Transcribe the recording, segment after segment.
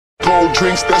cold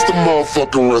drinks, that's the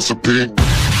motherfucking recipe.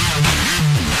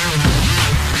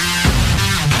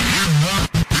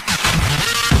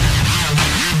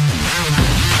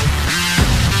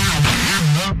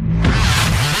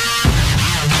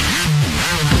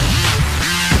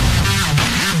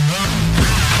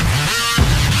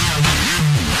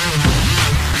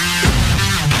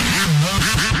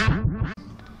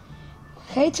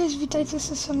 Hej, cześć, witajcie,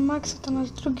 jestem Max, to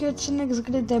nasz drugi odcinek z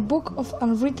gry The Book of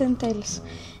Unwritten Tales.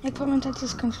 Jak pamiętacie,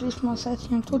 skończyliśmy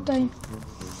ostatnio tutaj.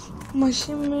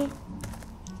 Musimy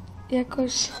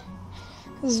jakoś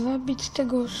zwabić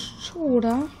tego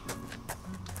szczura.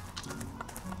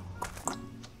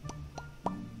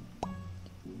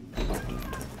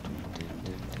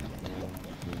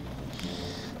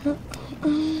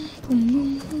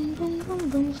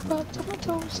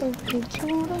 Zgłaszam sobie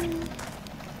dziurę.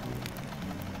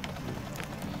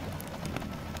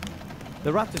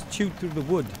 The rat has chewed through the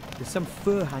wood. There's some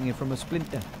fur hanging from a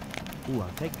splinter. Ooh,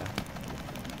 I'll take that.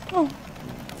 O!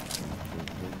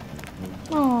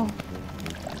 O!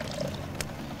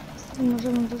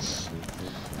 Możemy też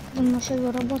do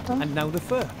naszego robota. And now the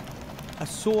fur. A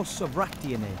source of rat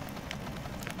DNA.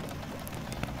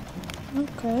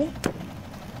 Okej.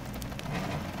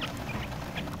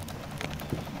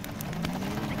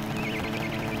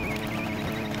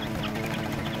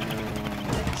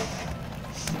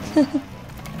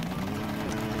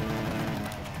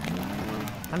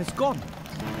 And it's gone.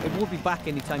 It won't be back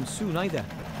anytime soon either.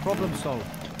 Problem solved.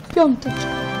 Piąteczka.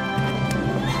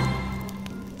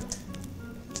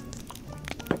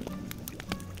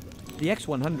 The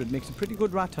X100 makes a pretty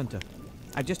good rat hunter.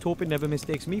 I just hope it never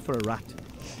mistakes me for a rat.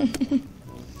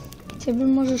 Ciebie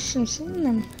możesz czymś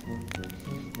innym.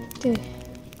 Ty,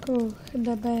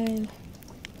 kurde bel.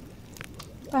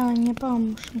 Panie,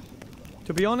 pomóż mi.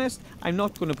 To be honest, I'm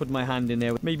not going to put my hand in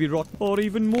there with maybe rotten or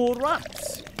even more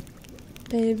rats.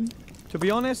 To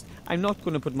be honest, I'm not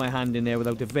going to put my hand in there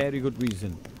without a very good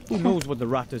reason. Who knows what the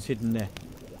rat has hidden there?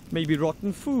 Maybe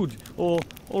rotten food, or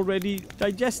already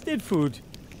digested food,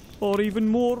 or even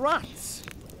more rats.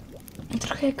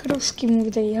 Trochę jak ruski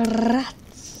mówi,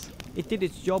 rats. It did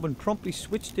its job and promptly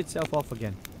switched itself off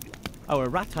again. Our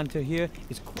rat hunter here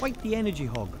is quite the energy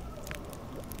hog.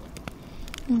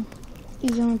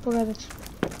 Idziemy pogadać.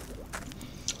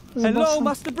 Hello, Zgłaszam.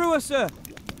 Master Brewer, sir.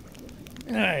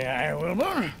 Aye, aye,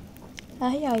 Wilbur.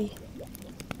 Ajaj.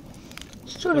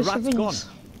 The Szczury się rat's gone. wyniósł.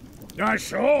 I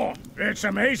saw. It's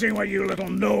amazing what you little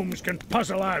gnomes can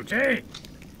puzzle out, eh?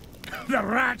 The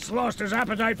rat's lost his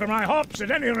appetite for my hops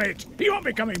at any rate. He won't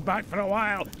be coming back for a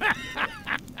while.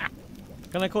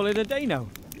 Can I call it a day now?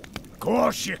 Of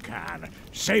course you can.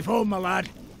 Safe home, my lad.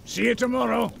 See you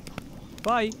tomorrow.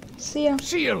 Bye. See ya.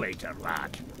 See you later,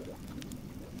 lad.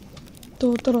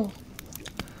 Jutro.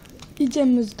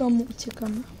 Idziemy z domu,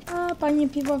 uciekamy. A, panie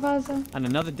piwowarze. And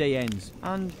another day ends.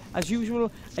 And, as usual,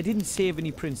 I didn't save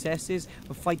any princesses,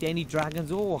 or fight any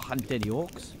dragons, or hunt any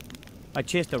orcs. I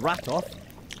chased a rat off,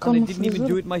 and I didn't even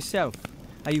do it myself.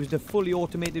 I used a fully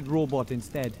automated robot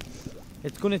instead.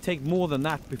 It's going to take more than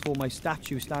that before my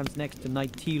statue stands next to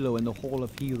Knight Tilo in the Hall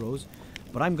of Heroes,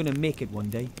 but I'm going to make it one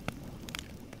day.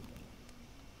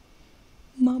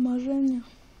 Ma marzenia.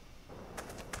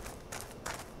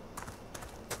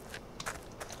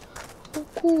 O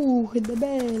kurde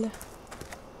bele.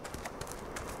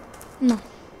 No.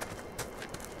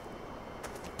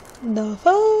 The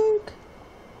fuck?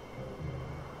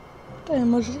 To ja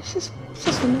może się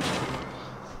przesunę.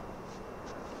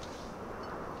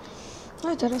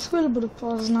 No i teraz Wilbur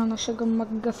pozna naszego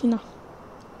McGuffina.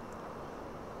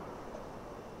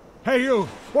 Hey, you!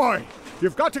 Boy,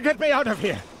 you've got to get me out of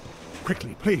here.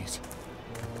 Quickly, please.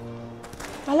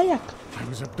 Ale jak? I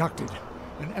was abducted.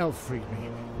 An elf freed me.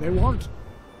 They want...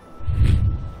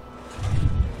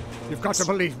 You've got to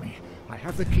believe me. I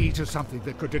have the key to something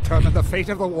that could determine the fate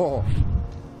of the war.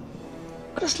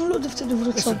 Krasnoludy wtedy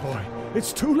wrócą. Listen, boy,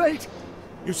 it's too late.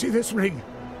 You see this ring?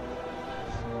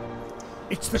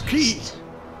 It's the key.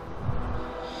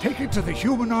 Take it to the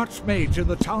human archmage in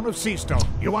the town of Seastone.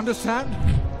 You understand?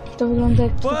 To wygląda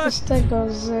jak trochę z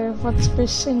tego, z Władcy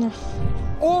Pierścienia.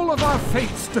 All of our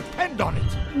fates depend on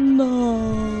it. No.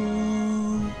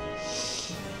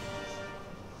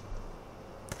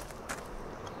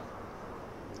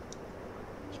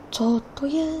 Co to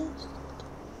jest?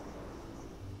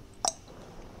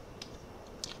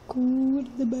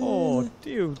 Kurde bele. Oh,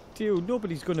 dear,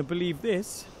 nobody's going to believe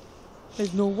this.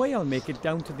 There's no way I'll make it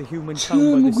down to the human town by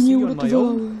Czemu the go nie sea on my own.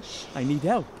 uratowałeś? I need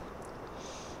help.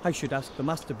 I should ask the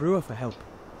Master Brewer for help.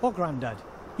 Or Grandad.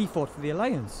 He fought for the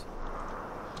Alliance.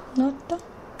 No to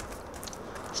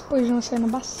spojrzymy sobie na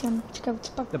bastion. Ciekawe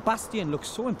co pak. The bastion looks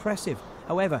so impressive.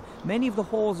 However, many of the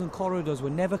halls and corridors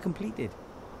were never completed.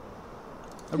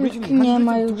 Originally, Nie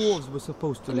ma hundreds of już. dwarves were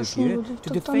supposed to Tyle live here ludzi, to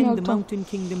kto defend miał the to? Mountain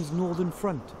Kingdom's northern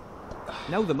front.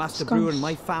 Now the Master Skąd? Brewer and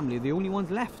my family are the only ones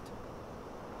left.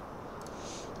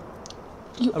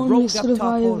 You A only rolled up survive.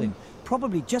 tarpaulin,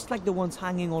 probably just like the ones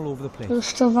hanging all over the place.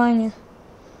 Rusztowanie.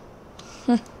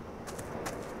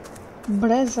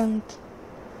 Prezent.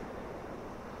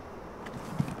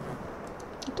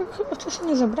 To chyba wcześniej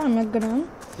nie zabrałem, jak grałem.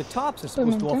 The tarps are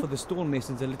supposed to Pamiętam. offer the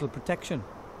stonemasons a little protection.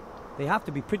 They have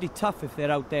to be pretty tough if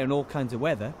they're out there in all kinds of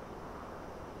weather.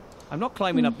 I'm not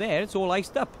climbing up there, it's all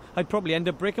iced up. I'd probably end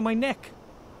up breaking my neck.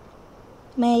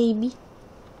 Maybe.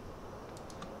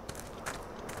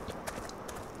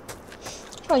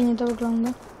 Fajnie to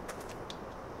wygląda.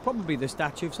 Probably the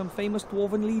statue of some famous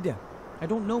dwarven leader. I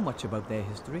don't know much about their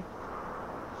history.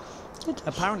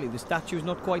 Apparently the statue is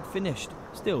not quite finished.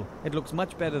 Still, it looks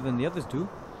much better than the others do.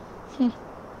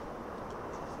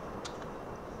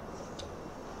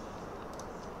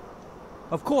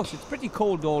 Of course, it's pretty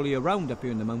cold all year round up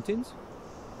here in the mountains.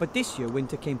 But this year,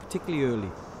 winter came particularly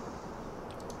early.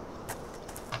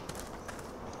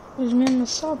 Weźmiemy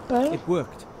sopel. It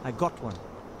worked. I got one.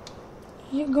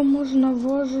 Jego można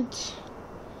włożyć...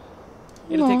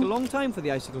 It'll take a No, long time for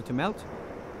the icicle to melt.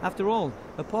 After all,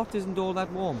 the pot isn't all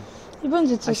that warm. i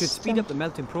będzie I coś should z speed tym. up the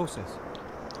melting process.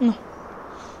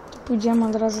 To pójdziemy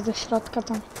od razu do środka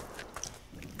tam.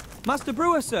 Master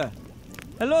Brewer, sir!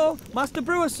 Hello? Master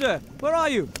Brewer, sir! Where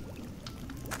are you?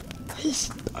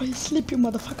 I sleep, you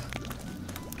motherfucker.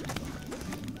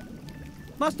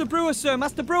 Master Brewer, sir!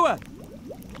 Master Brewer!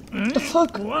 The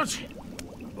fuck? What?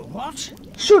 What?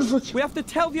 Siur wróć. We have to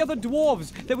tell the other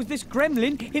dwarves. There was this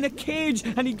gremlin in a cage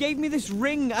and he gave me this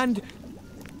ring and...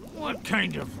 What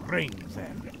kind of ring,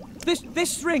 then?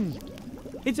 This ring!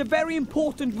 It's a very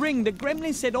important ring. The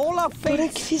gremlin said all our To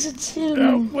fates... rekwizyt z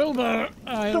filmu. Wilbur,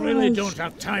 I Come really on. don't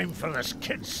have time for this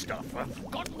kid stuff.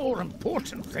 I've got more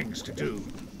important things to do.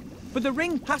 But the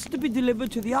ring has to be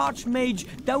delivered to the Archmage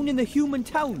down in the human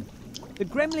town. The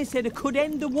gremlin said it could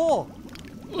end the war.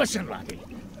 Listen, laddie,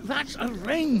 that's a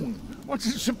ring. What's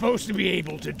it supposed to be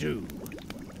able to do?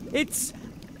 It's...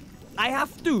 I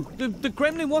have to. The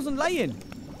gremlin wasn't lying.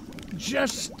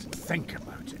 Just think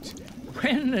about it.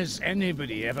 When has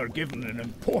anybody ever given an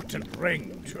important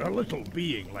ring to a little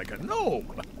being like a gnome?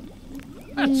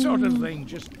 That sort of thing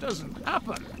just doesn't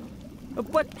happen.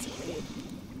 But...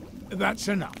 That's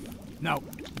enough. Now,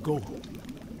 go home.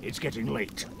 It's getting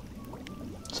late.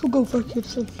 So go fuck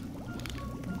yourself.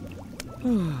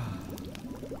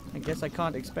 I guess I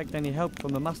can't expect any help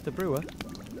from the Master Brewer.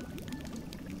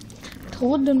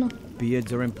 Trudno.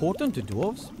 Beards are important to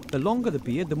dwarves. The longer the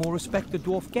beard, the more respect the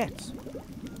dwarf gets.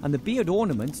 And the beard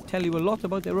ornaments tell you a lot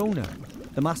about their owner.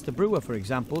 The Master Brewer, for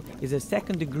example, is a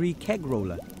second-degree keg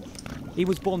roller. He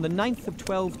was born the 9th of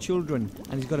 12 children,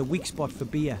 and he's got a weak spot for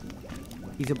beer.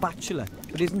 He's a bachelor,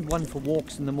 but isn't one for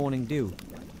walks in the morning dew.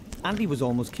 And he was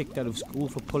almost kicked out of school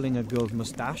for pulling a girl's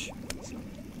moustache.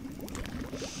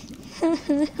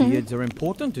 Beards are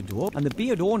important to dwarves, and the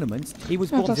beard ornaments, he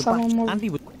was born to as a samo bachelor, mówi. and he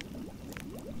was...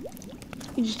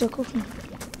 Idź do kuchni.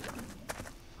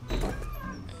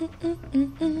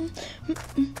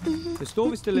 The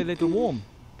stove is still a little warm.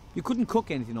 You couldn't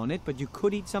cook anything on it, but you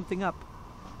could heat something up.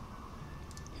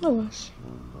 No właśnie.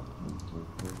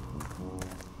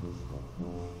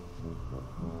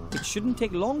 It shouldn't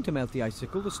take long to melt the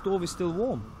icicle. The stove is still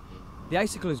warm. The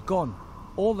icicle is gone.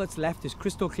 All that's left is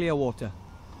crystal clear water.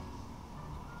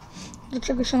 Do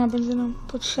czegoś ona będzie nam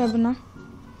potrzebna.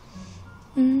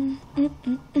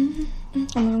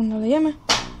 A może nalejemy?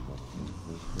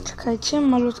 Czekajcie,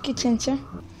 malutkie cięcie.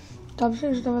 Dobrze,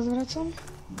 już do was wracam.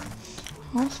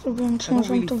 O, spróbujemy, czy I don't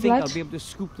możemy really to think I'll wlać. be able to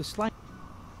scoop the slime.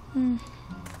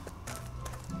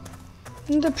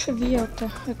 Będę przewijał to,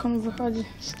 jak on wychodzi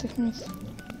z tych miejsc.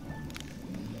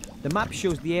 The map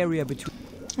shows the area between...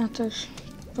 A to już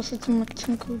po tym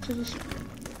odcinku uczyliśmy.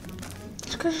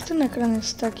 Szkoda, że ten ekran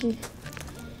jest taki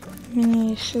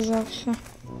mniejszy zawsze.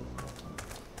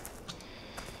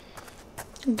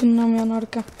 Gnomia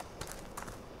norka.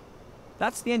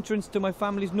 That's the entrance to my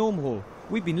family's gnome hole.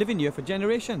 We've been living here for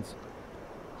generations.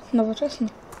 Nowoczesny.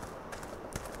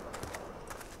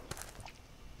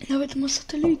 Nawet ma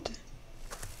satelity.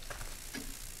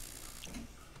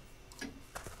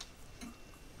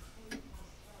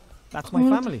 That's my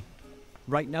family.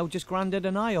 Right now, just Grandad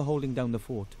and I are holding down the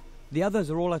fort. The others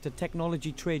are all at a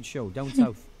technology trade show down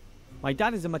south. My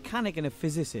dad is a mechanic and a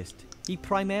physicist. He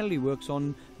primarily works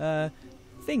on,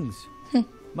 things.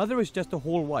 Mother is just a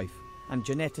whole wife and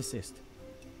geneticist.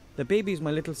 The baby is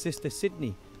my little sister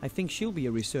Sydney, I think she'll be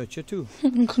a researcher too.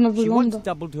 Jak ona She once wygląda.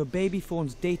 doubled her baby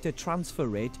phone's data transfer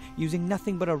rate using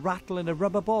nothing but a rattle and a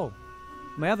rubber ball.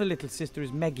 My other little sister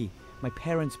is Meggie, my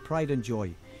parents' pride and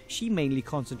joy. She mainly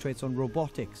concentrates on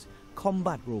robotics,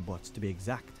 combat robots to be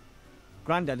exact.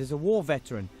 Grandad is a war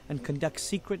veteran and conducts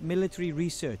secret military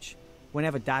research,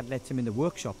 whenever Dad lets him in the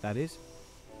workshop, that is.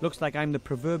 Looks like I'm the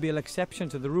proverbial exception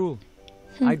to the rule.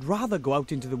 I'd rather go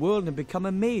out into the world and become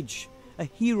a mage, a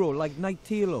hero like Knight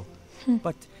Tilo.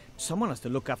 But someone has to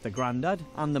look after Grandad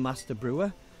and the Master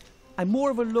Brewer. I'm more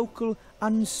of a local,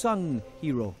 unsung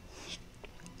hero.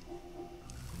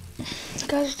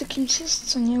 Każdy kimś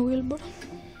jest, co nie, Wilbur?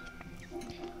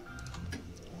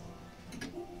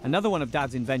 Another one of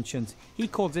Dad's inventions, he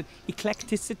calls it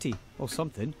eclecticity or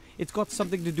something. It's got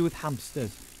something to do with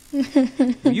hamsters.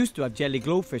 We used to have jelly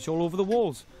glowfish all over the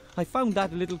walls. I found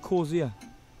that a little cozier.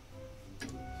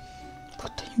 Bo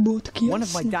to nie było takie One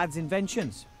of my jasne. dad's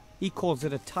inventions. He calls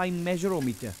it a time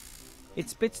measurometer. It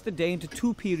splits the day into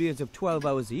 2 periods of 12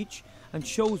 hours each and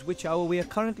shows which hour we are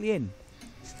currently in.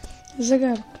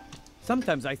 Zegarek.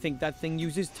 Sometimes I think that thing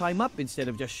uses time up instead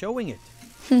of just showing it.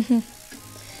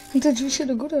 Te drzwi się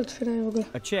do góry otwierają w ogóle.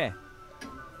 A chair.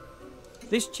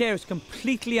 This chair is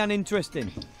completely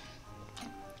uninteresting.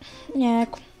 Nie.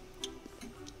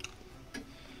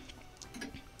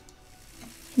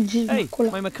 Dziwna Hey,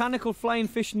 kula. my mechanical flying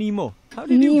fish Nemo. How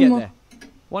did you get Nemo. there?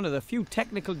 One of the few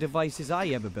technical devices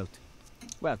I ever built.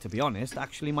 Well, to be honest,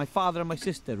 actually my father and my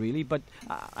sister really, but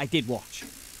I did watch.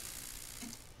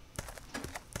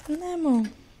 Nemo.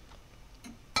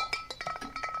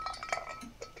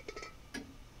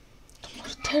 To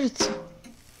morderca.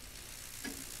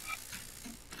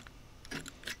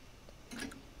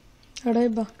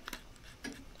 Ryba.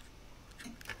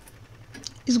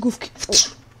 I z główki.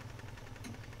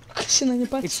 Jak się na nie It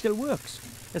patrzy. still works.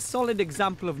 A solid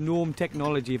example of gnome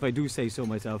technology, if I do say so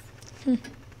myself.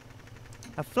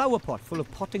 A flower pot full of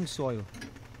potting soil.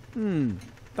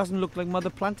 Doesn't look like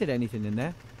Mother planted anything in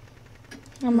there.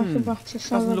 A ma chyba coś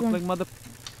Doesn't look nowego. like Mother...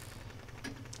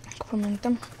 Jak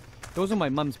pamiętam. Those are my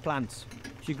mum's plants.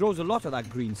 She grows a lot of that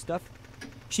green stuff.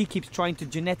 She keeps trying to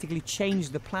genetically change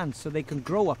the plants so they can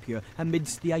grow up here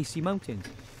amidst the icy mountains.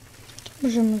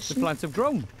 Możemy The się... plants have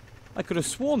grown. I could have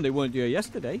sworn they weren't here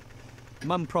yesterday.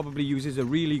 Mum probably uses a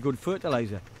really good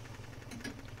fertilizer.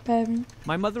 Pewnie.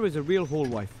 My mother is a real whole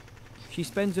wife. She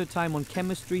spends her time on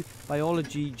chemistry,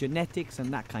 biology, genetics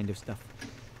and that kind of stuff.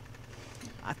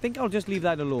 I think I'll just leave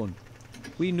that alone.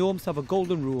 We gnomes have a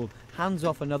golden rule, hands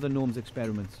off on other gnomes'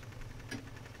 experiments.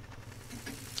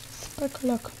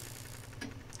 Spekulak.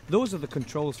 Those are the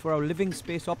controls for our living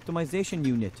space optimization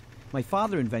unit. My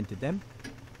father invented them.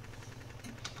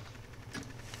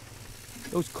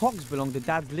 Those cogs belong to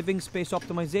Dad's living space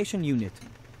optimization unit.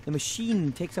 The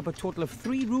machine takes up a total of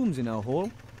 3 rooms in our hall.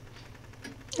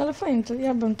 Ale fajnie, to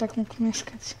ja bym tak mógł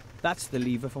mieszkać. That's the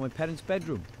lever for my parents'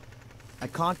 bedroom. I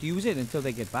can't use it until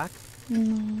they get back.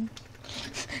 No.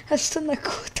 Aż to na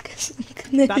kłódkę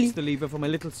zamknęli. That's the lever for my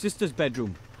little sister's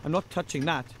bedroom. I'm not touching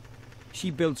that.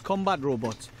 She builds combat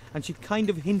robots, and she kind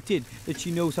of hinted that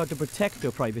she knows how to protect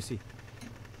her privacy.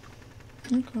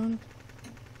 Okay.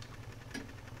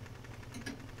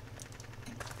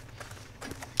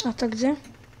 A to gdzie?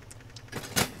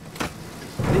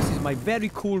 This is my very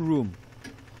cool room.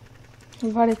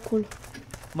 Very cool.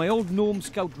 My old gnome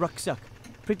scout rucksack.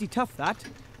 Pretty tough that,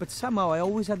 but somehow I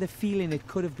always had the feeling it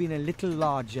could have been a little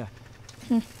larger.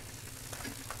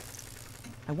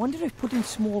 I wonder if putting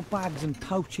small bags and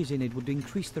pouches in it would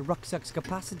increase the rucksack's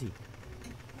capacity.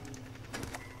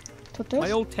 To też?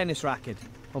 My old tennis racket,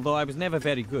 although I was never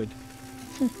very good.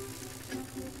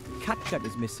 Catgut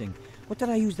is missing. What did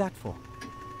I use that for?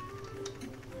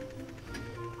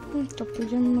 To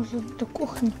pójdziemy może do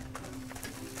kuchni.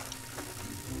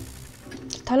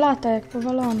 Ta lata jak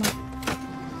powalona.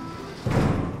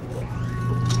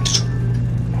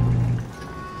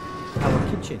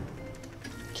 Our kitchen.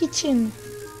 Kitchen.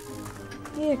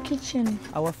 Yeah, kitchen.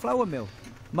 Our flour mill.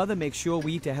 Mother makes sure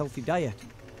we eat a healthy diet.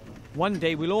 One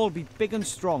day we'll all be big and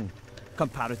strong,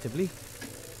 comparatively.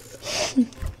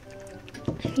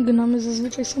 Gnomy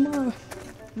zazwyczaj są małe.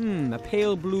 A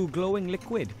pale blue glowing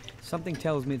liquid. Something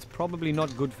tells me it's probably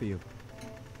not good for you.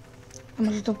 A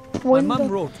może to My płyn mum do...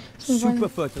 wrote super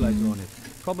fertilizer on it.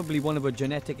 Probably one of her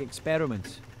genetic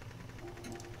experiments.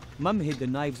 Mum hid the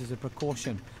knives as a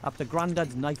precaution. After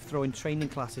Grandad's knife throwing training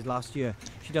classes last year,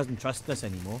 she doesn't trust us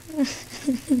anymore.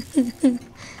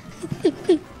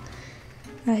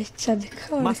 Aj, dziadek,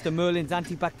 chodź. Master Merlin's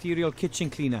antibacterial kitchen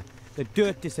cleaner. The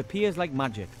dirt disappears like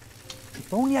magic.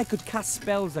 If only I could cast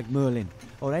spells like Merlin,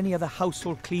 or any other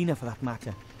household cleaner for that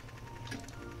matter.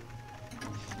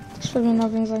 jest pewnie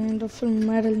nawiązanie do filmu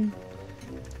Marilyn.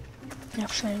 Ja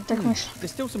przynajmniej tak myślę.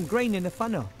 There's still some grain in the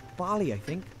funnel. Barley, I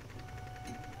think.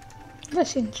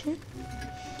 Weź jęczmień.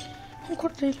 O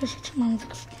kurde, ile rzeczy mamy.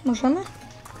 Możemy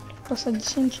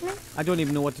posadzić jęczmień? I don't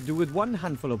even know what to do with one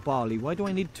handful of barley. Why do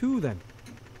I need two then?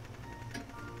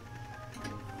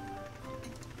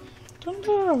 To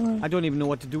dawaj. I don't even know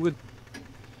what to do with...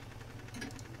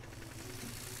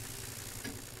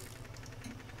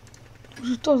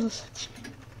 Może to zasadźmy.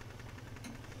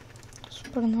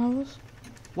 Super nawóz.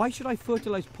 Why should I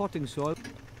fertilize potting soil?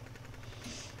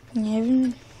 Nie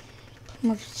wiem.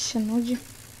 Może ci się nudzi.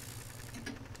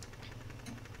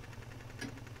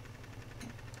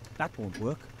 That won't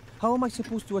work. How am I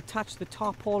supposed to attach the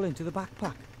tarpaulin to the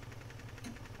backpack?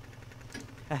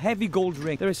 A heavy gold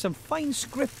ring. There is some fine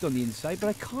script on the inside, but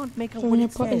I can't make out what Pewnie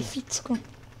it po says. elficku.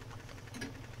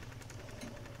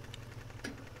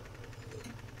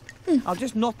 I'll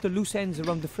just knot the loose ends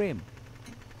around the frame.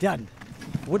 Done.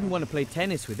 Wouldn't want to play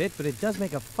tennis with it, but it does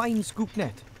make a fine scoop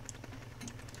net.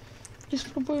 I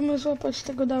spróbujmy złapać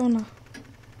tego downa.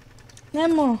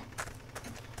 Nemo!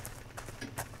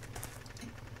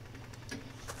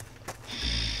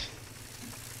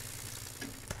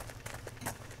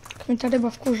 Jak mi ta ryba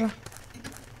wkurza.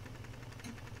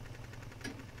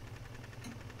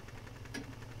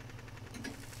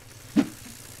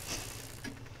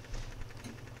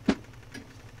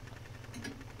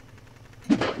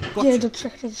 Nie, do 3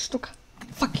 razy sztuka.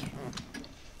 Fuck yeah.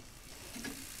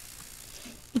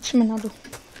 Idźmy na dół.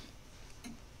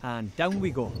 And down we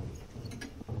go.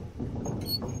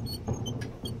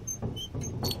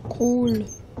 Cool,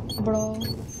 bro.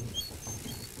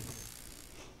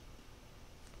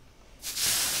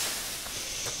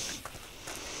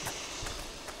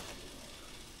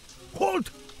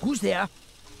 Halt! Who's there?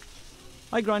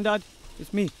 Hi, Grandad.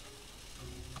 It's me.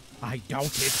 I doubt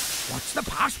it. What's the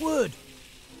password?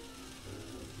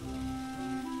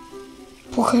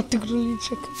 Puchaty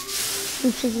króliczek.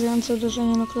 Wyprzedzające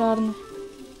uderzenie nuklearne.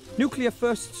 Nuclear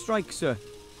first strike, sir.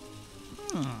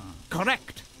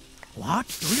 Correct. What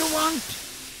do you want?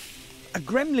 A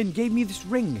gremlin gave me this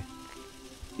ring.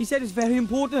 He said it's very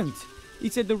important. He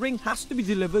said the ring has to be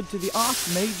delivered to the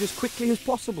Archmage as quickly as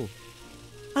possible.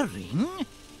 A ring?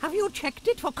 Have you checked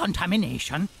it for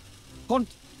contamination? What?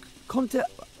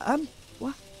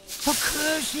 For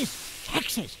curses,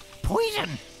 hexes, poison?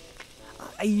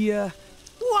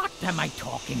 What am I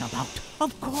talking about?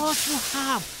 Of course you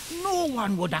have. No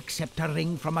one would accept a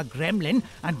ring from a gremlin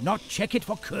and not check it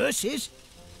for curses.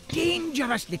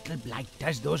 Dangerous little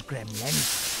blighters, those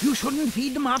gremlins. You shouldn't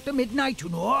feed them after midnight, you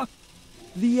know.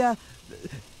 The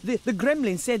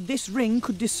gremlin said this ring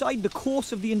could decide the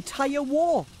course of the entire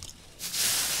war.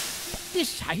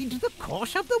 Decide the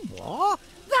course of the war?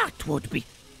 That would be...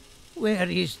 Where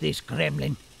is this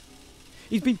gremlin?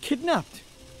 He's been kidnapped.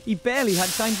 He barely had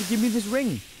time to give me this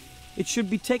ring. It should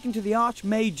be taken to the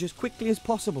Archmage as quickly as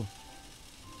possible.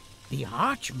 The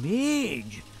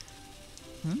Archmage?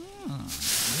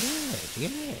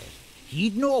 Yes.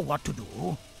 He'd know what to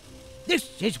do. This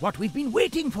is what we've been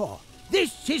waiting for.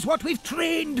 This is what we've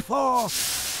trained for.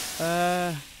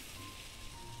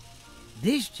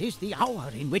 This is the hour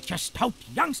in which a stout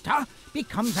youngster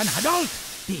becomes an adult.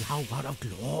 The hour of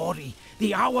glory.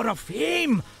 The hour of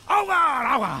fame.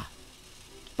 Hour!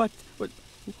 But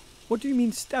what do you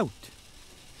mean stout?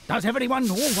 Does everyone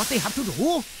know what they have to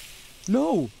do?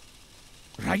 No.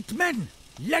 Right, men.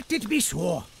 Let it be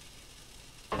so.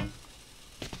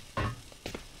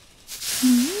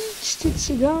 Idźcie,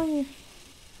 cyganie.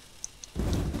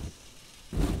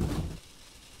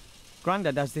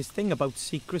 Grandad has this thing about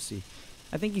secrecy.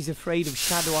 I think he's afraid of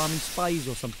Shadow Army spies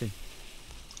or something.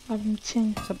 Armii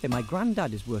cień. Something my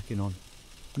granddad is working on.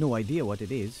 No idea what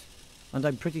it is. And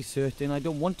I'm pretty certain I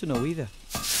don't want to know either.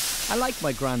 I like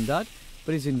my granddad,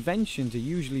 but his inventions are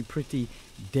usually pretty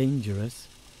dangerous.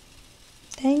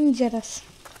 Dangerous.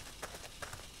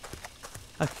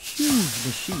 A huge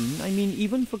machine, I mean,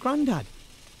 even for Grandad.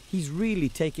 He's really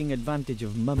taking advantage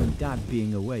of Mum and Dad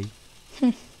being away.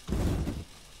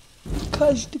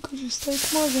 Każdy korzysta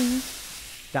jak może, nie?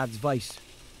 Dad's voice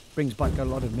brings back a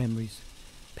lot of memories.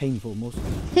 Painful mostly.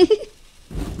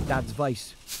 Dad's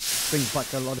voice brings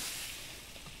back a lot of...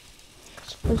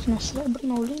 Spójrz na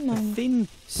srebrną linę. A thin,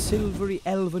 silvery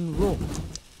elven rope.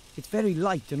 It's very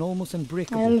light and almost A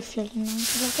unbreakable. elfia lina,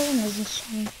 to dlatego nie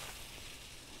zniszczony.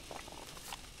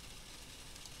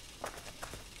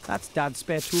 That's Dad's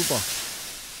spare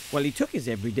toolbox. Well, he took his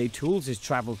everyday tools, his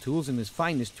travel tools, and his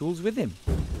finest tools with him.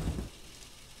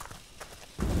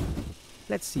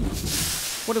 Let's see.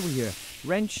 What have we here?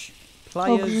 Wrench,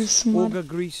 pliers, Ogre smar. auger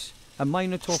grease, a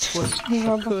minotaur foot,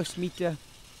 a curse meter.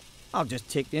 I'll just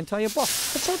take the entire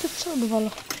box. To co ty co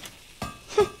odwala?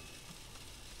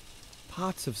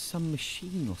 Parts of some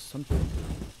machine or something.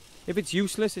 If it's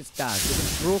useless, it's Dad's. If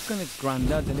it's broken, it's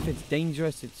Grandad's. And if it's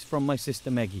dangerous, it's from my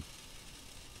sister Meggie.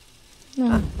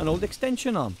 No. An old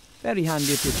extension arm. Very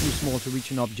handy if you're too small to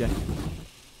reach an object.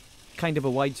 Kind of a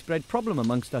widespread problem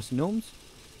amongst us gnomes.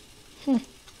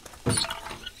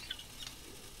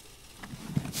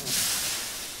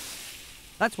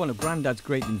 That's one of Grandad's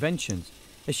great inventions.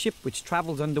 A ship which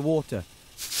travels underwater.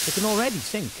 It can already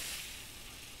sink.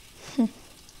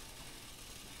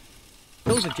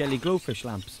 Those are jelly glowfish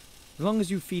lamps. As long as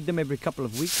you feed them every couple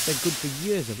of weeks, they're good for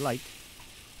years of light.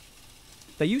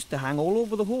 They used to hang all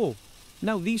over the hall.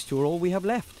 Now these two are all we have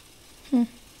left.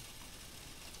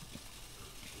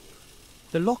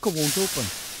 The locker won't open.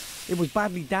 It was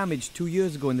badly damaged 2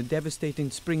 years ago in the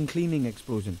devastating spring cleaning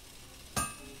explosion.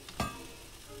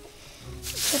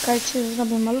 Czekajcie,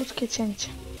 zrobię malutkie cięcie.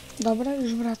 Dobra,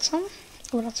 już wracam.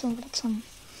 Wracam.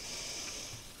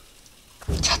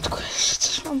 Dziadku, jeszcze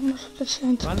coś mam może do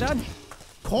cięcia. Grandad?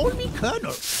 Call me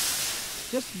Colonel.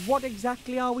 Just what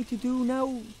exactly are we to do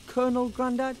now, Colonel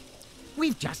Grandad?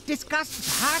 We've just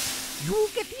discussed that. You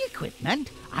get the equipment,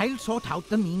 I'll sort out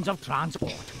the means of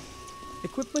transport.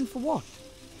 Equipment for what?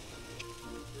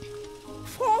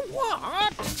 For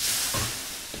what?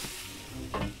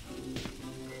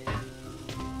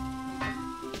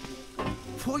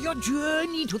 For your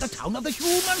journey to the town of the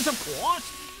humans, of course.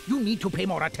 You need to pay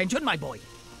more attention, my boy.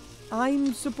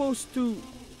 I'm supposed to...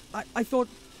 I thought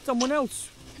someone else.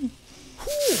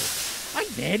 Who? I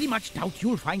very much doubt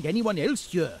you'll find anyone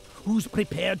else here who's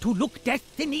prepared to look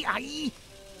death in the eye.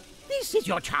 This is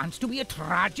your chance to be a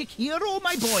tragic hero,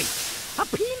 my boy. A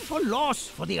painful loss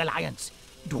for the Alliance.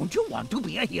 Don't you want to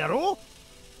be a hero?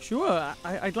 Sure,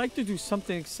 I'd like to do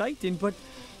something exciting, but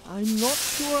I'm not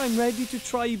sure I'm ready to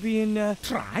try being...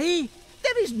 Try?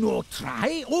 There is no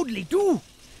try, only do.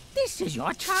 This is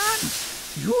your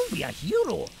chance. You'll be a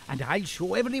hero, and I'll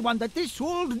show everyone that this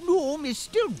old gnome is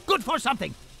still good for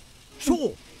something.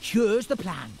 So, here's the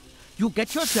plan. You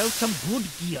get yourself some good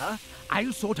gear,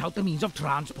 I'll sort out the means of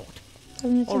transport.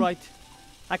 All right.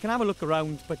 I can have a look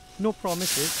around, but no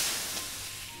promises.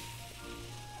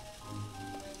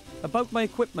 About my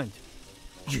equipment.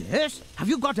 Yes? Have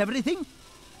you got everything?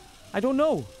 I don't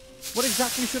know. What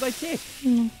exactly should I take?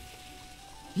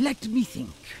 Let me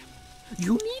think.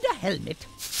 You need a helmet.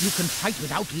 You can fight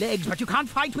without legs, but you can't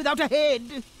fight without a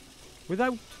head.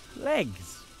 Without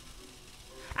legs?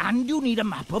 And you need a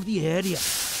map of the area.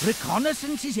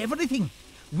 Reconnaissance is everything.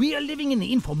 We're living in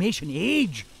the information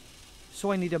age.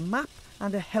 So I need a map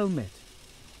and a helmet.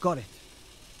 Got it.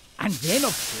 And then,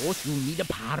 of course, you need a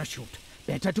parachute.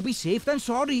 Better to be safe than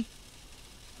sorry.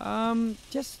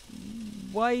 Just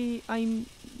why I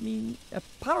mean a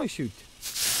parachute?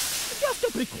 Just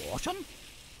a precaution.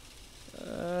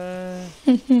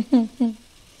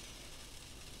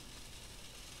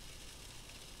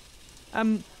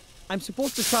 I'm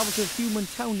supposed to travel to a human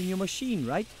town in your machine,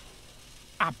 right?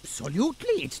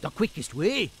 Absolutely, it's the quickest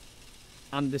way.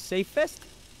 And the safest?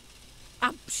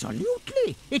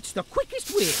 Absolutely, it's the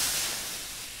quickest way.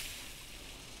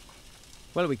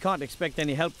 Well, we can't expect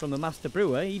any help from the Master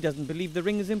Brewer. He doesn't believe the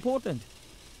ring is important.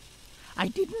 I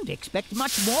didn't expect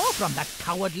much more from that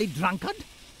cowardly drunkard.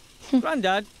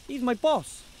 Grandad, he's my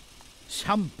boss.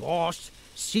 Some boss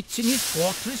sits in his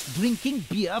fortress drinking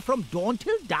beer from dawn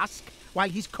till dusk while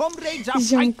his comrades are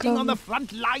fighting on the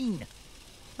front line.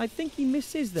 I think he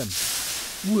misses them.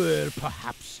 Well,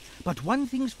 perhaps. But one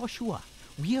thing's for sure.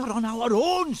 We are on our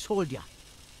own, soldier.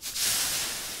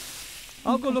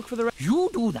 I'll go look for the... You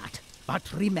do that.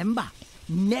 But remember,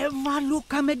 never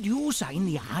look a Medusa in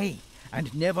the eye.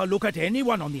 And never look at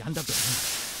anyone on the underground.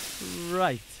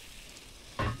 Right.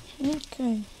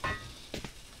 Okay.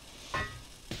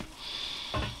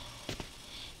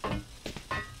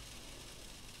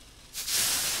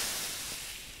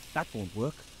 That won't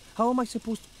work. How am I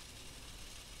supposed to...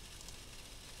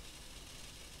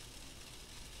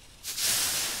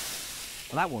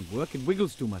 Well, that won't work. It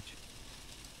wiggles too much.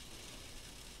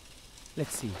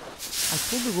 Let's see. I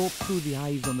pull the rope through the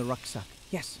eyes on the rucksack.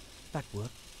 Yes, that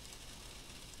worked.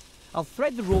 I'll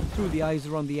thread the rope through the eyes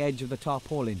around the edge of the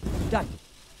tarpaulin. Done.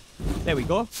 There we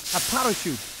go. A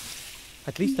parachute.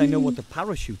 At least I know what the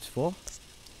parachute's for.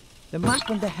 The map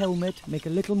and the helmet make a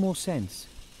little more sense.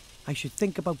 I should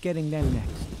think about getting them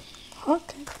next.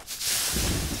 Okej.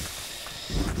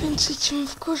 Więc idźmy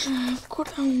w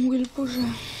górę,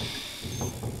 Wilburze.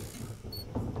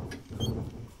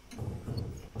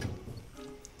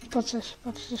 Po coś,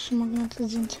 patrzę, że mogę na to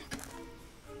zdjęcie.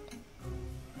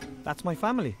 That's my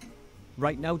family.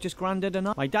 right now, just Grandad and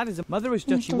I. My dad is a mother is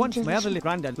Dutchy once. My other little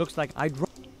Grandad looks like I'd.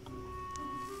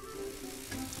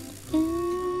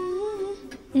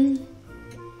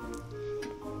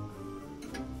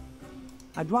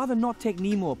 I'd rather not take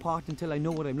Nemo apart until I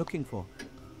know what I'm looking for.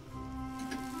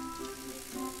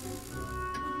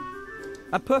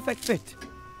 A perfect fit.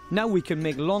 Now we can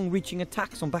make long-reaching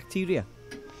attacks on bacteria.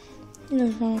 Nie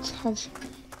wiem, o co chodzi.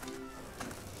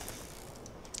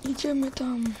 Idziemy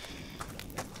tam.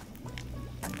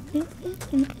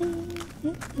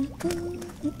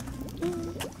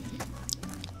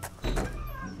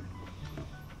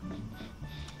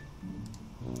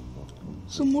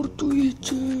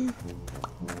 Zamordujecie.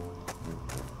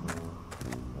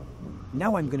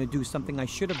 Now I'm going to do something I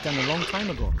should have done a long time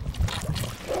ago.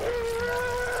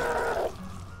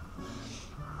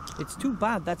 It's too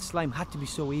bad that slime had to be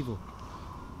so evil.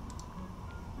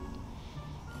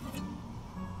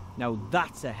 Now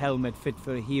that's a helmet fit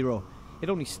for a hero. It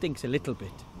only stinks a little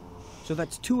bit. So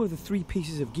that's 2 of the 3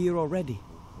 pieces of gear already.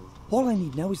 All I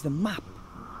need now is the map.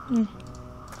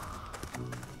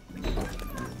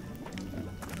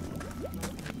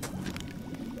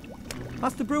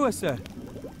 Master Brewer, sir.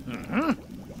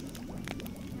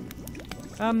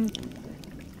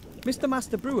 Mr.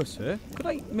 Master Brewer, sir, could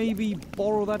I maybe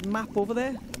borrow that map over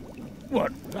there?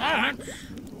 What, that?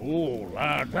 Oh,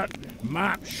 lad, that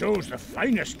map shows the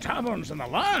finest taverns in the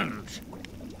land.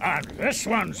 And this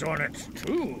one's on it,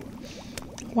 too.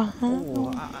 Wow.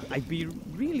 Oh, I'd be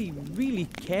really, really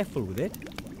careful with it.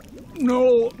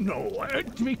 No.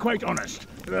 To be quite honest,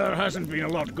 there hasn't been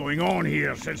a lot going on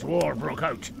here since war broke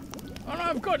out. And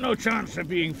I've got no chance of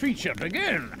being featured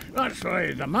again. That's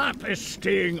why the map is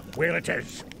staying where it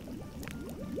is.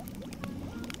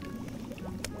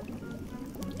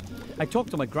 I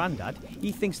talked to my granddad.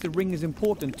 He thinks the ring is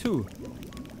important too.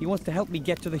 He wants to help me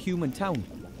get to the human town.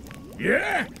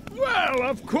 Yeah? Well,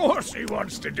 of course he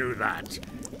wants to do that.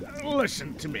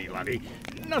 Listen to me, laddie.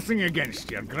 Nothing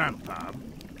against your grandpa.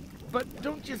 But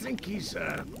don't you think he's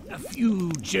a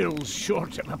few gills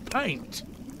short of a pint?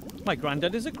 My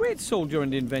granddad is a great soldier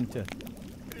and inventor.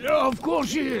 Of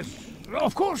course he is.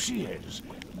 Of course he is.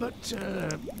 But,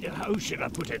 how should I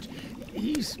put it?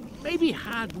 He's maybe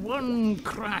had one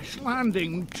crash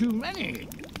landing too many.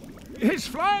 His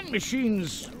flying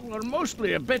machines were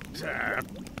mostly a bit,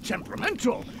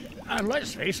 temperamental. And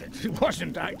let's face it, he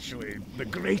wasn't actually the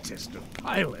greatest of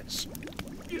pilots.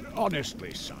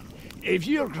 Honestly, son, if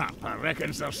your grandpa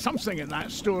reckons there's something in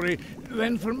that story,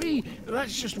 then for me,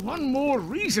 that's just one more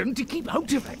reason to keep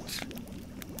out of it.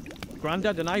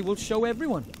 Grandad and I will show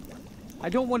everyone. I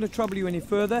don't want to trouble you any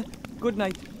further. Good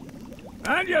night.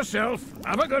 And yourself.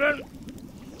 Have a good one.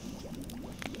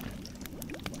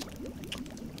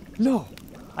 No,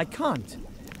 I can't.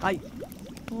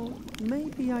 Well,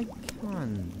 maybe I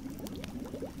can.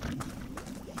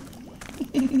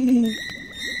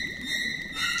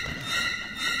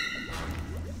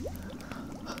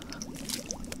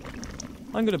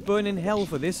 I'm gonna burn in hell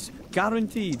for this,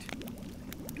 guaranteed.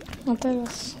 A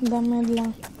teraz damy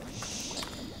dla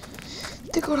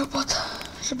tego robota,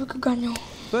 żeby go ganiał.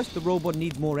 First, the robot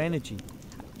needs more energy.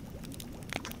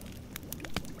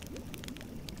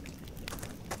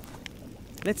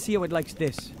 Let's see how it likes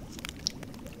this.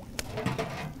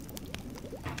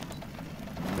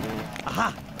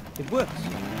 Aha! It works.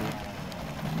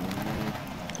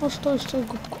 O, stoi,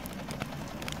 głupku.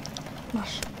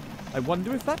 Masz. I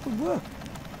wonder if that would work.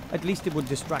 At least it would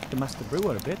distract the Master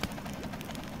Brewer a bit.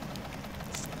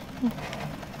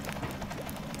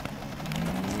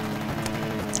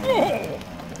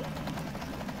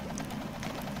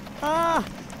 Ah!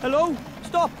 Hello?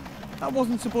 Stop! That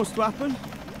wasn't supposed to happen.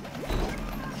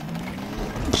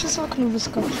 Przez okno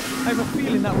wyskoczył. I have a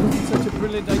feeling that wasn't such a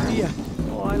brilliant idea.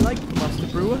 Oh, I like the Master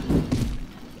Brewer.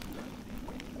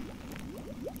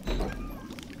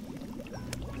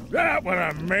 That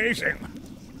was amazing.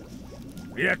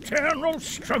 The eternal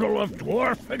struggle of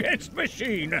dwarf against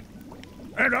machine.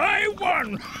 And I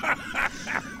won!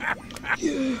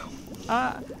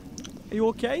 Are you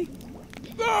okay?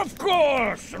 Of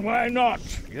course! And why not?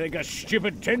 You think a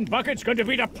stupid tin bucket's going to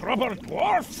beat a proper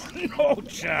dwarf? No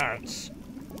chance.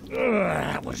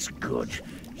 That was good.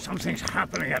 Something's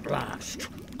happening at last.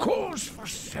 Cause for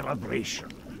celebration.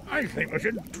 I think we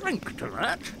should drink to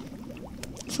that.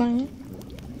 Fajnie.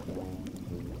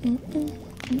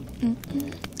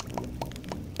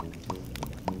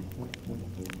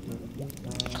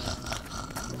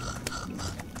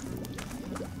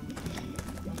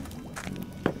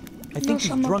 I think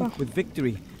he's drunk with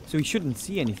victory, so he shouldn't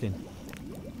see anything.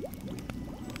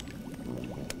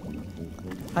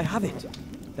 I have it.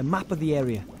 The map of the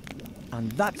area.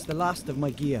 And that's the last of my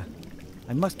gear.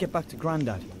 I must get back to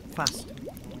Grandad. Fast.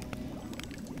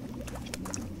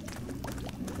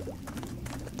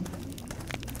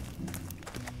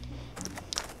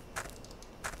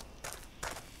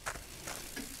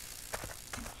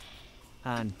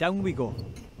 And down we go.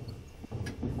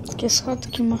 Takie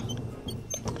schodki ma,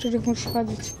 po których muszę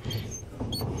chodzić.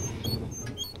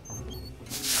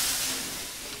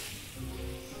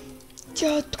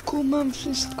 Dziadku, mam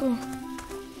wszystko.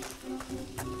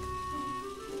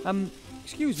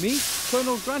 Excuse me,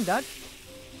 Colonel Grandad?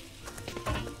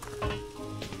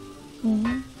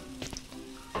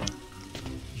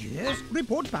 Yes,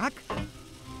 report back.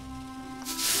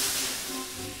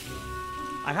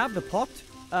 I have the pot,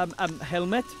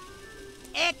 helmet.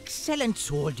 Excellent,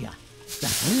 soldier. The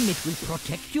helmet will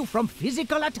protect you from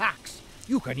physical attacks.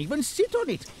 You can even sit on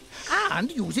it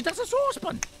and use it as a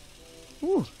saucepan.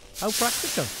 Ooh, how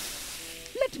practical.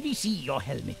 Let me see your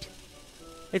helmet.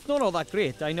 It's not all that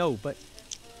great, I know, but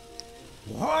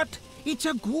What? It's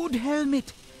a good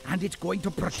helmet, and it's going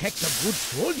to protect a good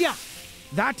soldier.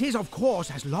 That is, of course,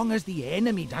 as long as the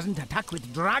enemy doesn't attack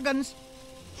with dragons,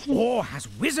 or has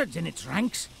wizards in its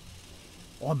ranks,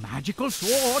 or magical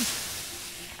swords,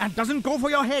 and doesn't go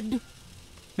for your head.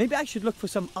 maybe I should look for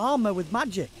some armor with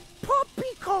magic.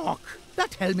 Poppycock!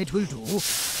 That helmet will do.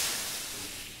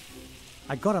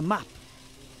 I got a map.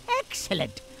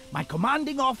 Excellent. My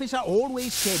commanding officer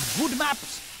always said good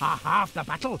maps are half the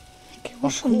battle.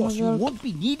 Of course, you won't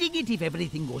be needing it if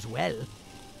everything goes well.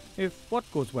 If what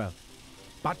goes well?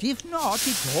 But if not,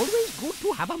 it's always good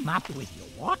to have a map with you,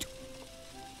 what?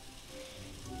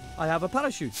 I have a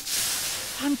parachute.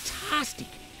 Fantastic.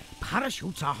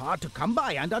 Parachutes are hard to come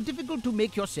by and are difficult to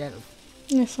make yourself.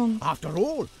 Nie są. After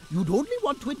all, you'd only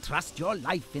want to entrust your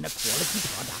life in a quality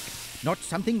product, not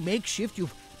something makeshift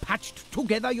you've patched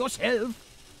together yourself.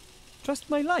 Trust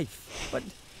my life. But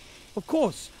of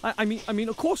course. I mean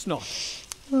of course not.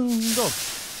 So,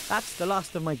 that's the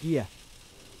last of my gear.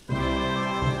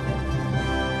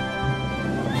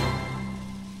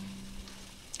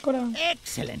 Góra.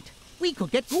 Excellent. We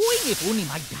could get going if only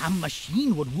my damn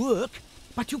machine would work.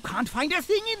 But you can't find a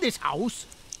thing in this house.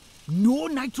 No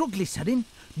nitroglycerin,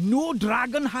 no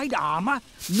dragon hide armor,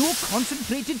 no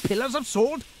concentrated pillars of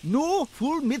salt, no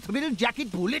full mithril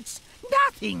jacket bullets,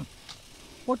 nothing.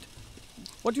 What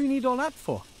do you need all that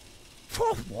for?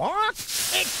 For what?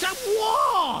 It's a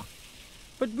war!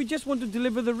 But we just want to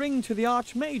deliver the ring to the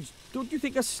Archmage. Don't you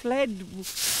think a sled...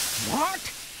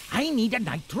 What? I need a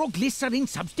nitroglycerin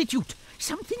substitute.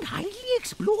 Something highly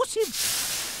explosive.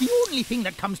 The only thing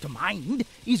that comes to mind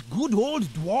is good old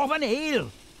dwarven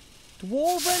ale.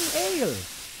 Dwarven ale?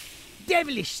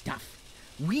 Devilish stuff.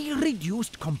 We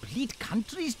reduced complete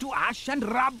countries to ash and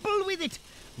rubble with it.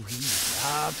 We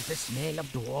loved the smell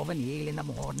of dwarven ale in the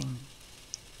morning.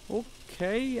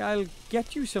 Okay, I'll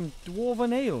get you some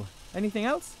dwarven ale. Anything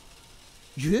else?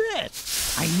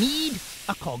 Yes, I need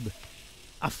a cog.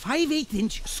 A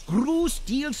 5/8-inch screw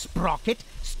steel sprocket,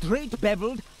 straight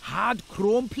beveled, hard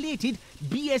chrome plated,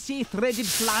 BSA threaded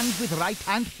flange with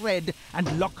right-hand thread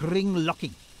and lock ring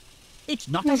locking. It's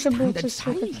not a standard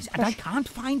size, and I can't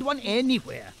find one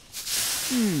anywhere.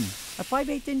 A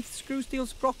 5/8-inch screw steel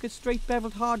sprocket, straight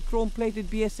beveled, hard chrome plated,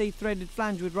 BSA threaded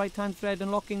flange with right-hand thread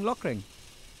and locking lock ring.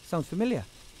 Sounds familiar.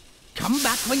 Come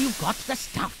back when you've got the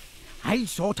stuff. I'll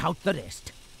sort out the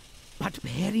rest. But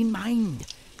bear in mind,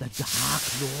 the Dark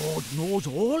Lord knows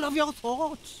all of your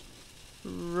thoughts.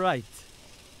 Right.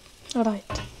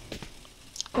 Right.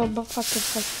 Albo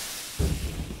faktycznie.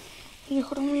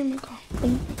 Unieruchomimy go.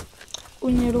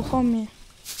 Unieruchomię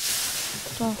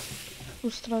to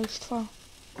ustrojstwo.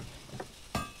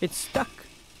 It's stuck.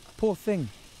 Poor thing.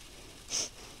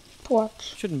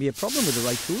 Płacz. Shouldn't be a problem with the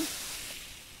right tool.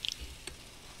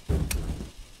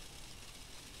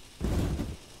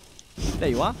 There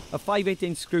you are. A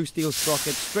 5/8-inch screw steel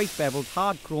sprocket, straight beveled,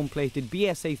 hard chrome plated,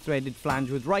 BSA threaded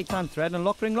flange with right-hand thread and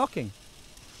lock ring locking.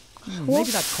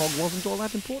 Maybe that cog wasn't all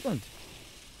that important.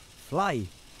 Fly.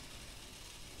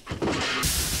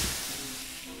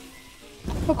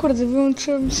 O kurde,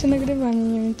 wyłączyło mi się nagrywanie,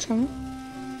 nie wiem czemu.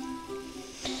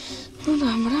 No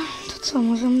dobra, to co,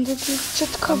 możemy dać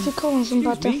dziadkowi koło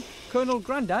zębatę. Excuse me, Colonel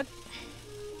Grandad?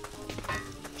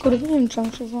 Kurde, nie wiem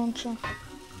czemu się włączy.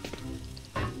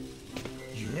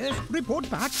 Yes, report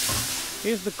back.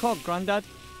 Here's the cog, Grandad.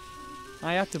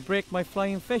 I had to break my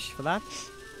flying fish for that.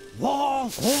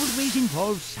 War always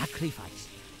involves sacrifice.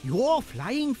 Your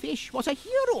flying fish was a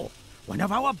hero, one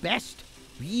of our best.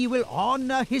 We will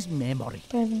honor his memory.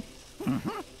 Pewnie.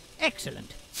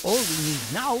 Excellent. All we need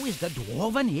now is the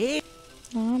dwarven ale.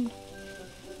 Dobra.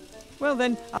 Well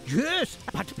then, Yes,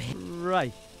 but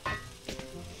right.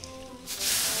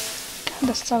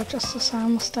 jest cały czas to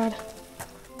samo, stary.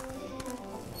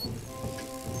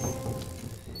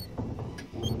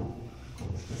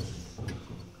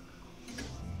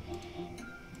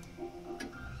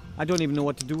 I don't even know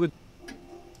what to do with...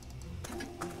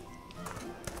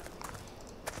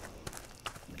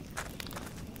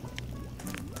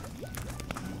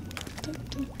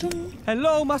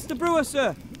 Hello, Master Brewer,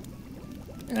 sir.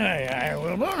 Aye,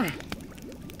 Wilbur.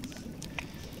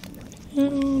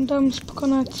 Dam mi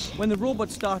pokonać. When the robot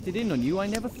started in on you, I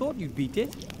never thought you'd beat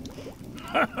it.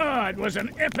 It was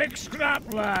an epic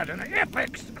scrap, lad, an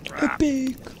epic scrap.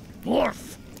 Epic.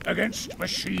 Dwarf against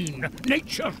machine,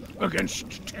 nature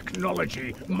against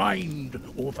technology, mind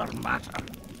over matter.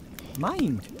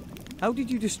 Mind? How did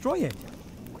you destroy it?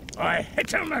 I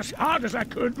hit him as hard as I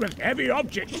could with heavy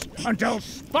objects until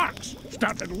sparks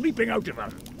started leaping out of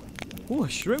him. Oh, a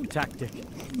shrewd tactic.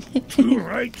 Too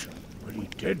right. But he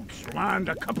did land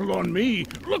a couple on me.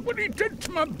 Look what he did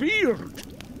to my beard.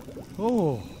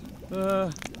 Oh,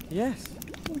 yes.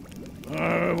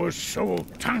 I was so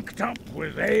tanked up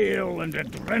with ale and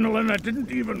adrenaline I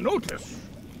didn't even notice.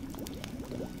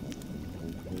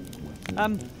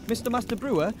 Mr. Master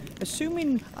Brewer,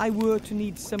 assuming I were to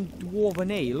need some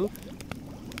dwarven ale...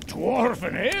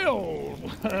 Dwarven ale?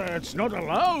 It's not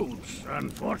allowed,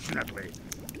 unfortunately.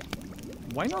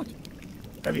 Why not?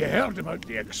 Have you heard about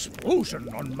the explosion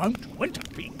on Mount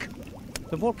Winterpeak?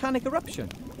 The volcanic eruption?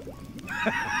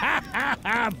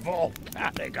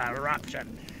 Volcanic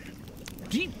eruption.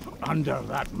 Deep under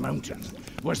that mountain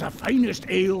was the finest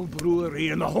ale brewery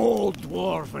in the whole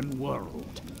dwarven world.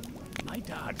 My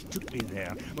dad took me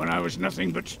there when I was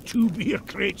nothing but 2 beer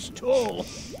crates tall.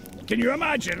 Can you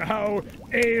imagine how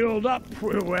aled up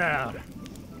we were?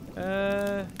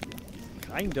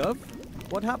 Kind of.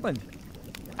 What happened?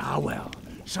 Ah, well,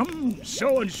 some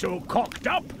so-and-so cocked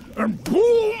up, and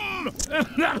boom! And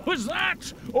that was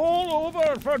that! All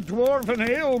over for dwarven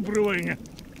ale brewing.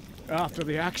 After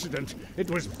the accident,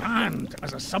 it was banned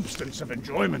as a substance of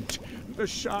enjoyment. The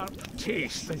sharp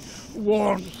taste, the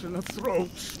warmth in the throat,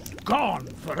 gone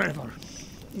forever.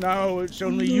 Now it's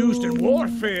only used in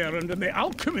warfare and in the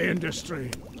alchemy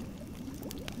industry.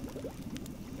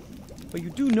 But you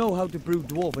do know how to brew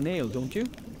dwarven ale, don't you?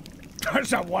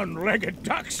 Does a one-legged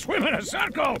duck swim in a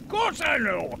circle? Of course I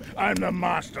know. I'm the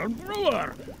master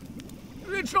brewer.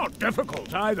 It's not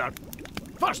difficult either.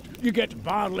 First, you get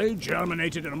barley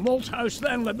germinated in a malt house,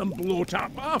 then let them bloat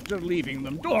up after leaving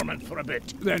them dormant for a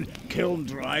bit. Then kiln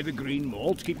dry the green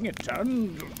malt, keeping it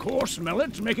turned, coarse mill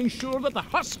it, making sure that the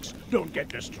husks don't get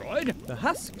destroyed. The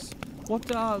husks?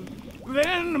 What are...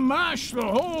 Then mash the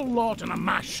whole lot in a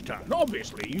mash tun,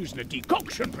 obviously using the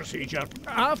decoction procedure.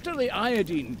 After the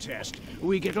iodine test,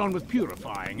 we get on with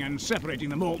purifying and separating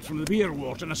the malt from the beer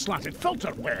wort in a slatted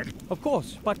filter bed. Of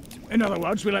course, but... In other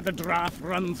words, we let the draft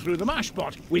run through the mash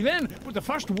pot. We then put the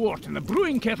first wort in the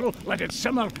brewing kettle, let it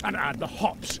simmer, and add the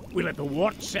hops. We let the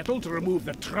wort settle to remove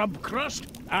the trub crust,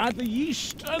 add the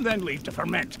yeast, and then leave to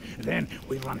ferment. Then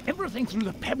we run everything through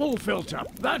the pebble filter.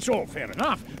 That's all fair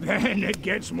enough. Then it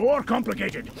gets more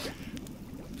complicated.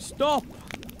 Stop!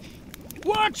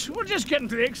 What? We're just getting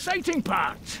to the exciting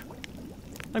part.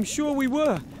 I'm sure we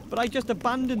were, but I just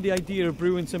abandoned the idea of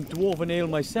brewing some dwarven ale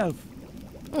myself.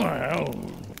 Well...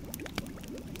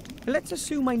 Let's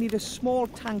assume I need a small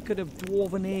tankard of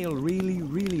dwarven ale really,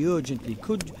 really urgently.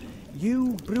 Could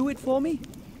you brew it for me?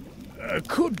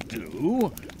 Could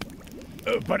do,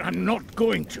 but I'm not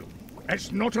going to.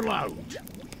 It's not allowed.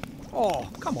 Oh,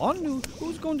 come on.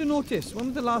 Who's going to notice? When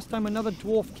was the last time another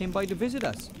dwarf came by to visit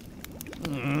us?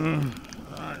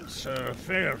 That's a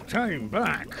fair time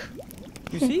back.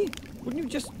 You see? Wouldn't you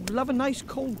just love a nice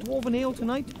cold dwarven ale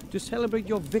tonight to celebrate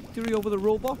your victory over the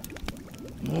robot?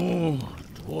 Oh,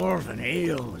 dwarven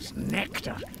ale is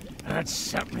nectar. I'd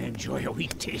certainly enjoy a wee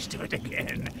taste of it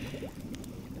again.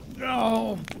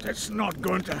 No, it's not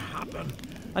going to happen.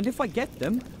 And if I get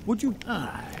them, would you...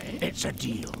 Aye, it's a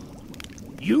deal.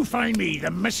 You find me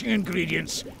the missing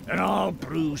ingredients, and I'll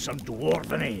brew some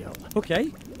dwarven ale. Okay,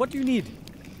 what do you need?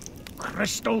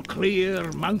 Crystal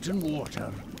clear mountain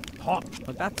water. Hop.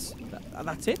 Well,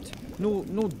 that's it? No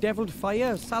deviled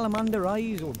fire, salamander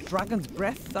eyes, or dragon's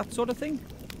breath, that sort of thing?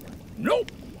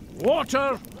 Nope.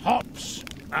 Water, hops,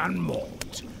 and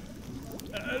malt.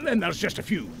 Then there's just a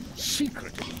few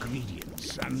secret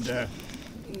ingredients, and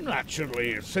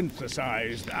naturally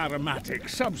synthesized aromatic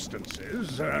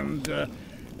substances, and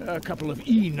a couple of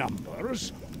E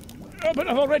numbers. But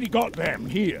I've already got them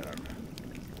here.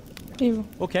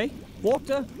 Okay,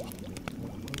 water.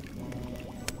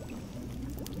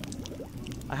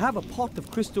 I have a pot of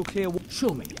crystal clear water.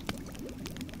 Show me.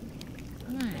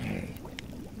 Aye.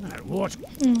 That water.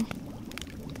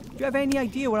 you have any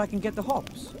idea where I can get the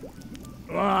hops?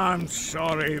 Oh, I'm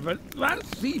sorry, but that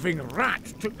thieving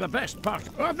rat took the best part.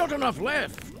 I've not enough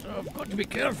left. I've got to be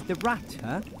careful. The rat,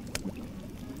 huh?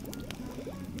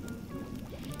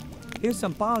 Here's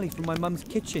some barley from my mum's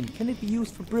kitchen. Can it be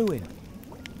used for brewing?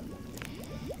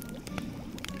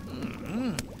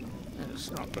 It's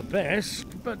not the best,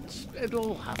 but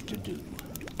it'll have to do.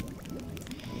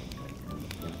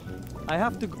 I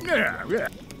have to... Yeah.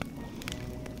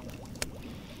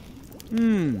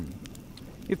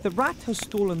 If the rat has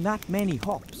stolen that many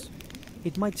hops,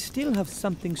 it might still have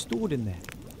something stored in there.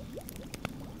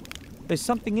 There's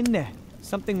something in there.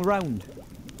 Something round.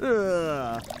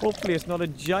 Ugh, hopefully it's not a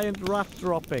giant rat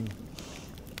dropping.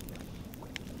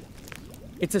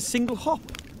 It's a single hop.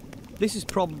 This is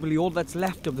probably all that's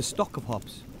left of the stock of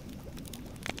hops.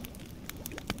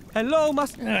 Hello,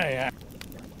 master. Yeah.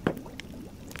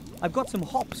 I've got some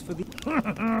hops for the...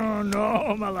 Oh,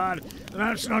 no, my lad.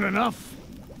 That's not enough.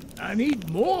 I need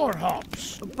more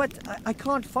hops. But I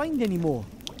can't find any more.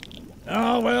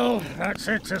 Oh, well, that's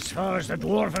it as far as the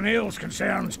dwarven ale's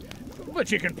concerned.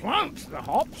 But you can plant the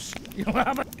hops. You'll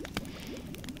have it.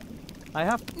 I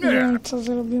have to... Nie wiem, co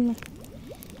zrobimy.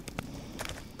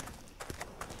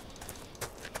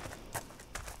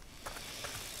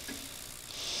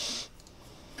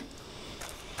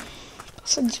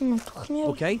 Posadzimy tu chmiel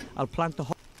Okay, I'll plant the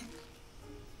hops.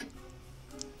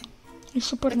 I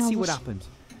super Let's see what nawóz. happens.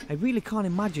 I really can't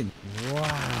imagine.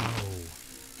 Wow.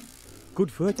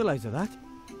 Good fertilizer, that.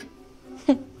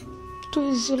 Tu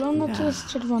jest zielone, tu jest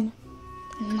czerwone.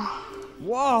 No,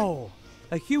 Wow.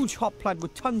 A huge hop plant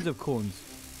with tons of cones.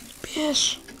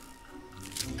 bierz.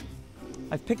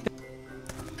 I've picked...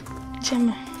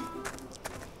 Idziemy.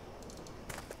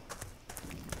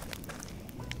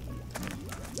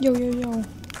 Yo.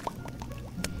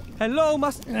 Hello,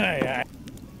 master. Yeah.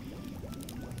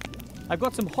 I've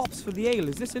got some hops for the ale.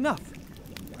 Is this enough?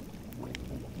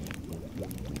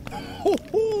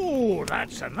 Ho,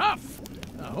 that's enough.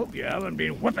 I hope you haven't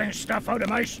been whipping stuff out of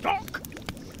my stock.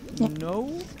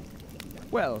 No.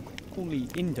 Well, only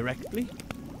indirectly.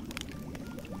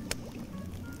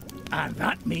 And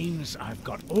that means I've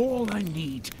got all I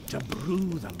need to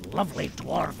brew the lovely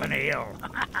dwarven ale.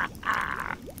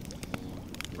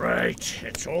 Right,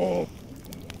 it's all...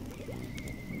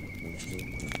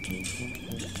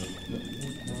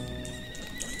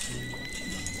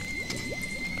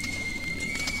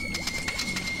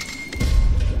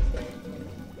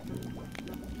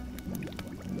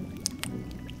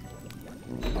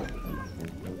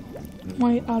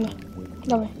 Moje ale.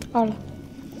 Dawaj, ale.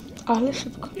 Ale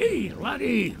szybko. Hey,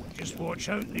 laddie, just watch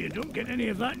out that you don't get any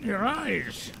of that in your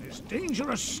eyes. It's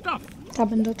dangerous stuff. Ja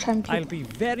będę champion. I'll be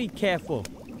very careful.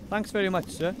 Thanks very much,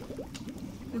 sir.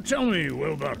 Tell me,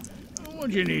 Wilbur,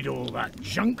 what do you need all that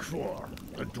junk for?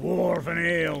 The dwarven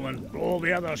ale and all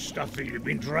the other stuff that you've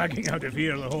been dragging out of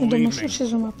here the whole Domyślił evening. się,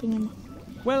 że mapy nie ma.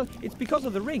 Well, it's because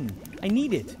of the ring. I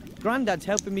need it. Grandad's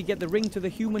helping me get the ring to the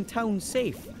human town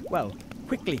safe. Well,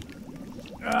 quickly.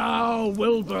 Oh,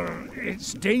 Wilbur,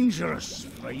 it's dangerous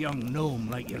for a young gnome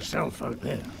like yourself out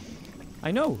there.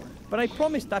 I know, but I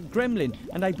promised that gremlin,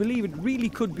 and I believe it really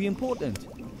could be important.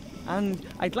 And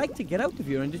I'd like to get out of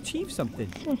here and achieve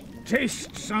something.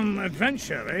 Taste some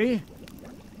adventure, eh?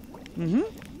 Mm-hmm.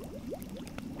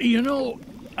 You know,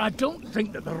 I don't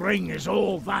think that the ring is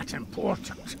all that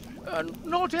important.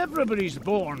 Not everybody's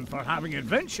born for having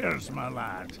adventures, my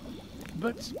lad.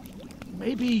 But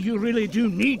maybe you really do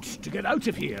need to get out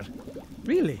of here.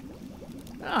 Really?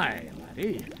 Aye,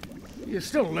 laddie. You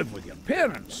still live with your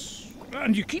parents.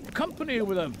 And you keep company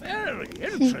with a very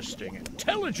interesting,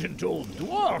 intelligent old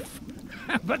dwarf.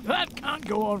 But that can't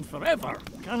go on forever,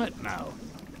 can it now?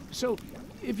 So,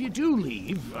 if you do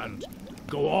leave and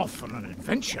go off on an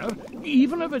adventure,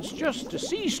 even if it's just a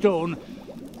sea stone,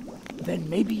 then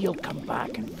maybe you'll come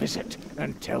back and visit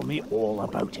and tell me all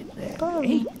about it there,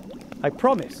 eh? I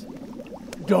promise.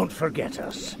 Don't forget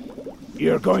us.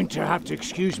 You're going to have to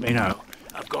excuse me now.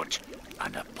 I've got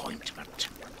an appointment.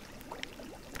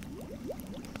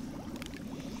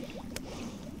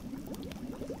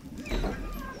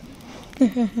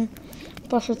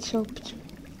 Poszedł się upić.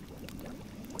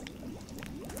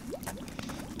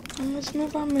 A my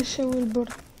zmywamy się, Wilbur.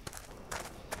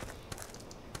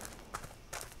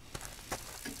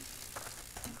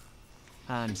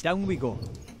 And down we go.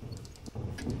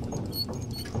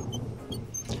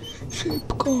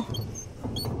 Szybko.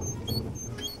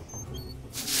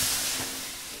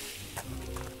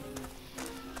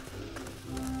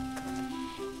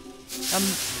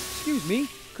 Excuse me,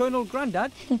 Colonel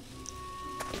Grandad?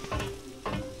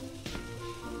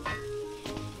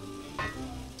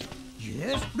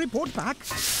 Yes, report back.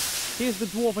 Here's the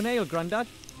dwarven ale, Grandad.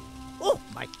 Oh,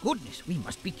 my goodness, we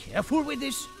must be careful with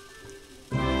this.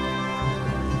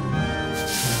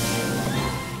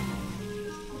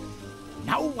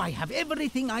 Now I have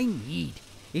everything I need.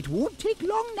 It won't take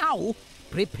long now.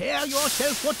 Prepare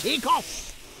yourself for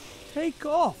takeoff. Take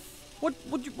off? What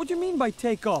do you mean by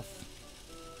take off?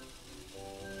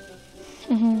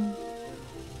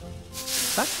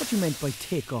 That's what you meant by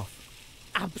take off.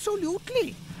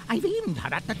 Absolutely. I've aimed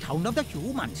her at the town of the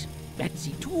humans.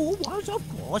 Betsy, too, was, of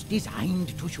course,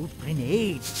 designed to shoot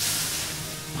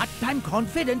grenades. But I'm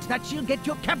confident that she'll get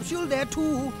your capsule there,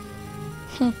 too.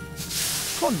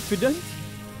 Confident?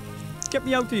 Get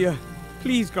me out of here.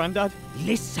 Please, Grandad.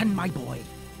 Listen, my boy.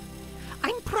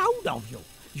 I'm proud of you.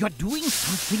 You're doing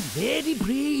something very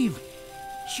brave.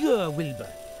 Sure, Wilbur.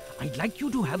 I'd like you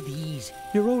to have these.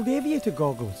 Your old aviator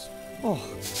goggles. Oh,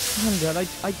 Grandad,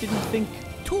 I didn't think...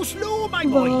 Too slow, my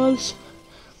boy. Balls.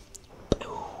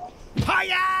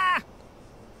 Fire!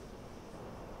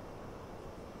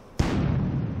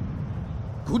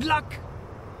 Good luck.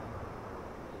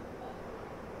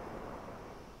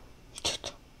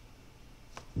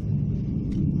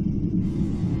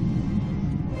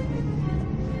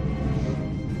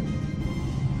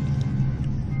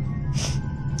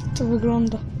 To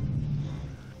wygląda.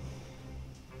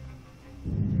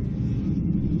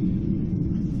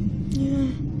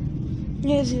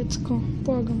 Nie zjedz go,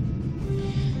 błagam.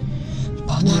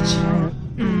 Patrzcie.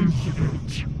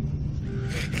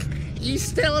 He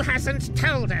still hasn't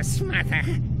told us, Mother.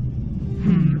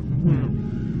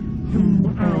 Who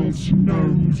else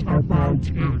knows about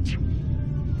it?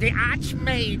 The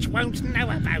Archmage won't know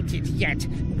about it yet.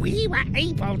 We were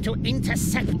able to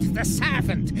intercept the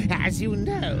servant, as you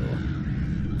know.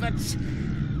 But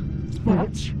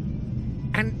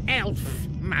an elf,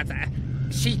 Mother.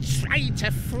 She tried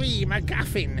to free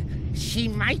MacGuffin. She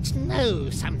might know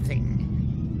something.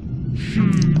 She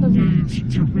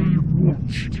needs to be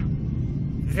watched.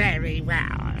 Very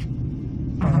well.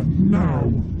 And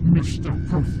now, Mr.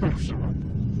 Professor,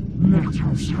 let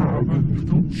us have a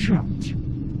little chat.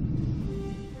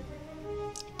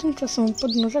 Tymczasem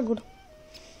podnoszę górę.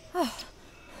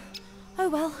 Oh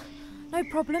well, no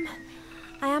problem.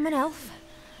 I am an elf,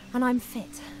 and I'm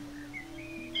fit.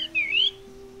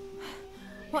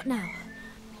 What now?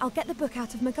 I'll get the book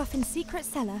out of MacGuffin's secret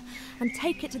cellar and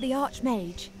take it to the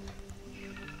Archmage.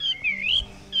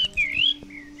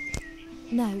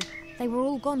 No, they were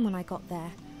all gone when I got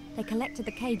there. They collected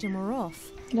the cage and were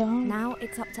off. Ja. Now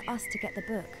it's up to us to get the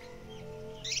book.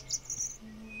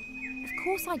 Of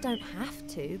course I don't have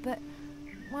to, but,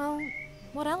 well,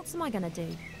 what else am I going to do?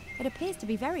 It appears to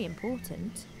be very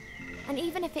important. And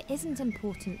even if it isn't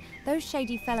important, those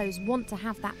shady fellows want to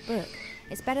have that book.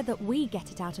 It's better that we get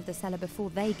it out of the cellar before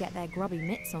they get their grubby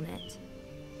mitts on it.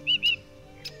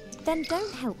 Then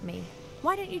don't help me.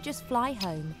 Why don't you just fly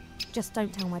home? Just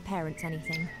don't tell my parents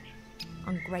anything.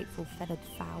 Ungrateful feathered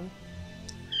fowl.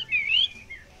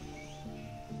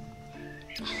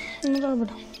 No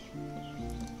dobra.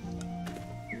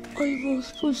 Oj, bo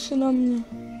spójrzcie na mnie.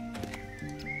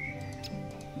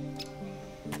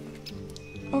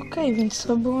 Okej, więc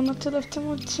to było na tyle w tym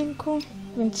odcinku.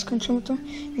 Więc skończymy to.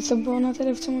 Więc to było na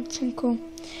tyle w tym odcinku.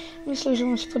 Myślę, że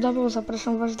wam się podobał.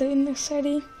 Zapraszam was do innych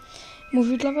serii.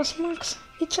 Mówił dla was Max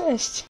i cześć!